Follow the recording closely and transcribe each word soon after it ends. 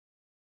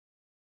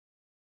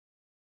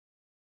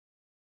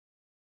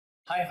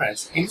Hi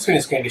friends, in this video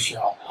is going to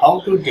show how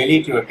to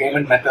delete your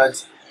payment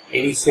methods,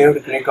 any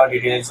saved credit card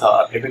details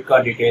or debit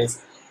card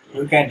details.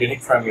 You can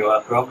delete from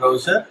your Chrome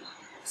browser.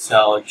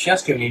 So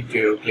just you need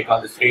to click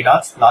on the three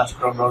dots, launch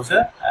Chrome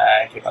browser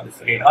and click on the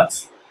three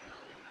dots.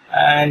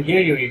 And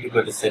here you need to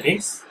go to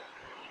settings.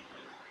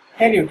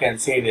 Here you can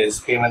see this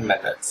payment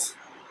methods.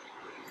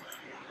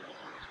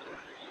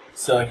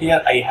 So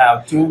here I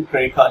have two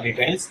credit card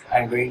details.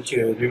 I'm going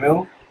to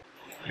remove,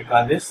 click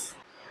on this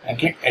and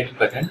click edit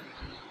button.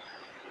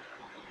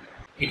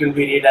 It will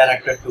be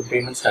redirected to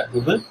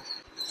payments.google.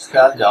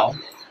 Scroll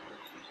down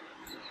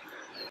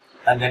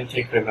and then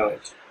click remove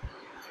it.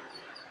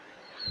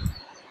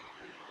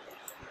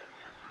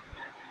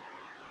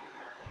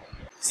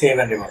 Save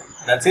and remove.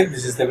 That's it.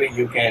 This is the way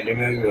you can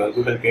remove your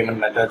Google payment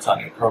methods on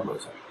your Chrome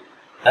browser.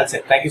 That's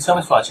it. Thank you so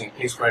much for watching.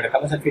 Please provide a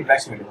comments and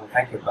feedback.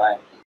 Thank you. Bye.